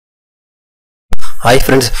Hi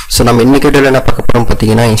friends, so நம்ம இன்னைக்கு வீடியோல என்ன பார்க்க போறோம்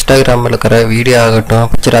பாத்தீங்கன்னா Instagramல இருக்கிற வீடியோ ஆகட்டும்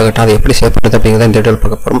பிக்சர் ஆகட்டும் அதை எப்படி சேவ் பண்றது அப்படிங்கறத இந்த வீடியோல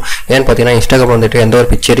பார்க்க போறோம். ஏன் பாத்தீங்கன்னா Instagram வந்துட்டு எந்த ஒரு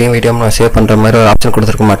பிக்சரையும் வீடியோவும் சேவ் பண்ற மாதிரி ஒரு ஆப்ஷன்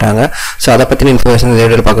கொடுத்திருக்க மாட்டாங்க. சோ அத பத்தின இன்ஃபர்மேஷன் இந்த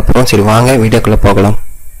வீடியோல பார்க்க போறோம். சரி வாங்க வீடியோக்குள்ள போகலாம்.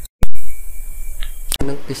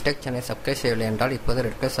 Krish Tech Channel subscribe செய்யவில்லை என்றால் இப்போது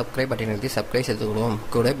ரெட் கலர் subscribe பட்டனை அழுத்தி subscribe செய்துக்கோங்க.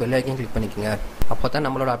 கூட பெல் ஐகான் கிளிக் பண்ணிக்கங்க. அப்பதான்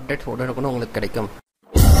நம்மளோட அப்டேட் உடனுக்குடன் உங்களுக்கு கிடைக்கும்.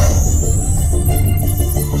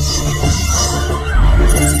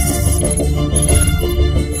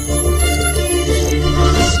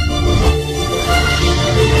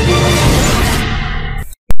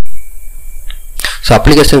 So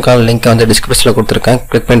application link on the description la kuduthirken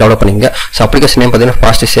click panni download pannunga. So application name pathina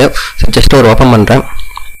fast save. So just or open pandren.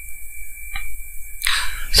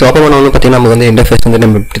 So open panna pathina namakku vandu interface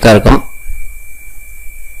vandu ipdi da irukum.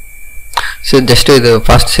 So just idu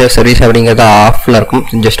fast save service abingiradha off la irukum.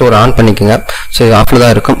 Just or on pannikenga. So off la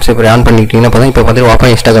da irukum. So ipo on pannitingna pathina ipo pathina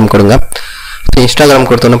open Instagram kodunga. So Instagram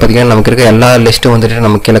கொடுத்தோம்னா பாத்தீங்கன்னா நமக்கு இருக்க எல்லா லிஸ்ட்டும் வந்துட்டு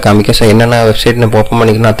நமக்கு கீழ காமிக்கும். So என்னென்ன வெப்சைட் நான் ஓபன்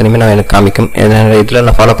பண்ணிக்கணும் அத்தனையுமே நான் எனக்கு காமிக்கும். இதுல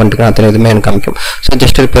நான் ஃபாலோ பண்ணிட்டு அத்தனை இதுமே எனக்கு காமிக்கும். சோ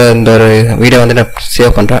ஜஸ்ட் இப்போ இந்த ஒரு வீடியோ வந்து நான்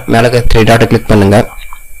சேவ் பண்றேன். மேல இருக்க 3 டாட் கிளிக் பண்ணுங்க.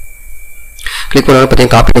 கிளிக் பண்ணா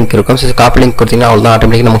பாத்தீங்கன்னா காப்பி லிங்க் இருக்கும். சோ காப்பி லிங்க் கொடுத்தீங்கன்னா அவ்வளவுதான்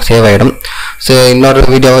ஆட்டோமேட்டிக்கா நமக்கு சேவ் ஆயிடும். சோ இன்னொரு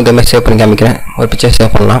வீடியோ இந்த மாதிரி சேவ் பண்ணி காமிக்கிறேன். ஒரு பிக்சர்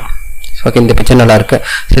சேவ் பண்ணலாம். ஓகே இந்த பிக்சர் நல்லா இருக்கு.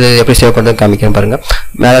 இது எப்படி சேவ் பண்றது காமிக்கிறேன் பாருங்க.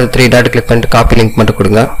 மேல 3 டாட் கிளிக் பண்ணிட்டு காப்பி லிங்க் மட்டும்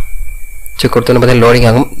கொடுங்க. செக் கொடுத்தோன்னு பார்த்தீங்கன்னா லோடிங்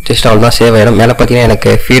ஆகும். ஜஸ்ட் அவ்வளோதான் சேவ் ஆகிடும். மேலே பார்த்தீங்கன்னா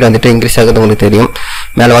எனக்கு ஃபீட் வந்துட்டு இன்க்ரீஸ் ஆகுது உங்களுக்கு தெரியும்.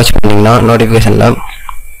 மேலே வாட்ச் பண்ணிங்கன்னா நோட்டிஃபிகேஷனில்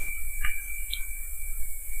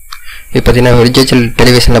இப்போ பார்த்தீங்கன்னா டிஜிட்டல்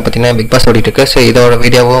டெலிவிஷனில் பார்த்தீங்கன்னா பிக் பாஸ் ஓடிட்டு இருக்கு. ஸோ இதோட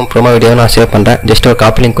வீடியோவும் ப்ரோமோ வீடியோவும் நான் சேவ் பண்ணுறேன். ஜஸ்ட் ஒரு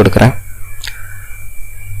காப்பி லிங்க் கொடுக்குறேன்.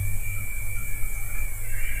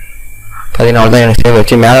 பார்த்தீங்கன்னா அவ்வளோதான் எனக்கு சேவ்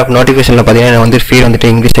ஆச்சு. மேலே நோட்டிஃபிகேஷனில் பார்த்தீங்கன்னா வந்து ஃபீட் வந்துட்டு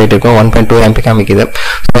இன்க்ரீஸ் ஆகிட்டு இருக்கும். 1.2 MB காமிக்குது.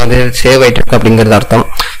 ஸோ வந்து சேவ் ஆகிட்டு இருக்கு அப்படிங்கிறது அர்த்தம்.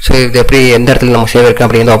 ஸோ இது எப்படி எந்த இடத்துல நம்ம சேவ் இருக்கு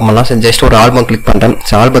அப்படிங்கிறது ஓப்பன் பண்ணலாம். ஸோ ஜஸ்ட் ஒரு ஆல்பம் கிளிக் பண்ணுறேன்.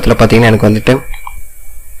 ஸோ ஆல்பத்தில் பார்த்தீங்கன்னா எனக்கு வந்துட்டு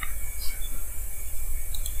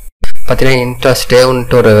பார்த்தீங்கன்னா இன்ஸ்டா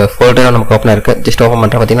ஸ்டேவ்ன்ட்டு ஒரு ஃபோல்டர் நமக்கு ஓப்பன் இருக்குது. ஜஸ்ட் ஓப்பன்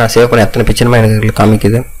பண்ணுறேன். பார்த்தீங்கன்னா சேவ் பண்ணி எத்தனை பிக்சருமே எனக்கு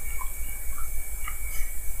காமிக்குது.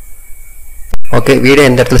 ஓகே வீடியோ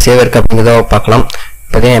எந்த இடத்துல சேவ் இருக்குது அப்படிங்கிறத பார்க்கலாம்.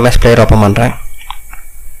 பார்த்தீங்கன்னா MS பிளேயர் ஓப்பன் பண்ணுறேன்.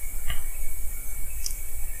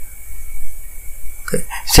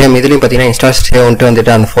 சேம் இதுலையும் பார்த்தீங்கன்னா இன்ஸ்டா சேவ்ன்ட்டு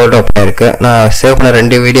வந்துட்டு அந்த ஃபோல்டர் ஓப்பன் இருக்கு. நான் சேவ் பண்ண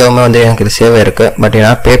 2 வீடியோவுமே வந்து எனக்கு இது சேவ் இருக்கு. பட்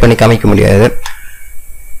நான் பே பண்ணி காமிக்க முடியாது.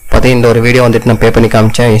 பார்த்தீங்கன்னா இந்த ஒரு வீடியோ வந்துட்டு நான் பே பண்ணி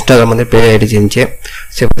காமிச்சேன். இன்ஸ்டாகிராம் வந்து ப்ளே ஆகிடுச்சு.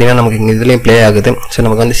 ஸோ பார்த்தீங்கன்னா நமக்கு இங்கே இதுலேயும் ப்ளே ஆகுது. ஸோ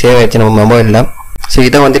நமக்கு வந்து சேவ் ஆகிடுச்சு நம்ம மொபைலில். ஸோ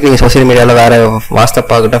இதை வந்துட்டு நீங்கள் சோசியல் மீடியாவில் வேறு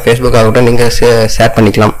வாட்ஸ்அப் ஆகட்டும் ஃபேஸ்புக் ஆகட்டும் நீங்கள் ஷேர்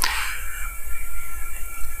பண்ணிக்கலாம்.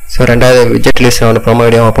 ஸோ ரெண்டாவது விஜெட் லிஸ்ட் வந்து ப்ரோமோ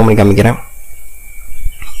வீடியோ ஓப்பன் பண்ணி காமிக்கிறேன்.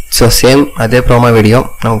 ஸோ சேம் அதே ப்ரோமோ வீடியோ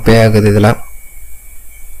நமக்கு ப்ளே ஆகுது இதில்.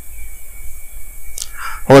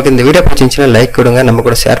 உங்களுக்கு இந்த வீடியோ பிடிச்சிருந்துச்சுன்னா லைக் கொடுங்க, நம்ம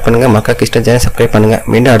கூட ஷேர் பண்ணுங்க, மக்கா கிருஷ்ண சேனல் சப்ஸ்கிரைப் பண்ணுங்க.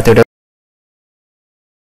 மீண்டும் அடுத்த வீடியோ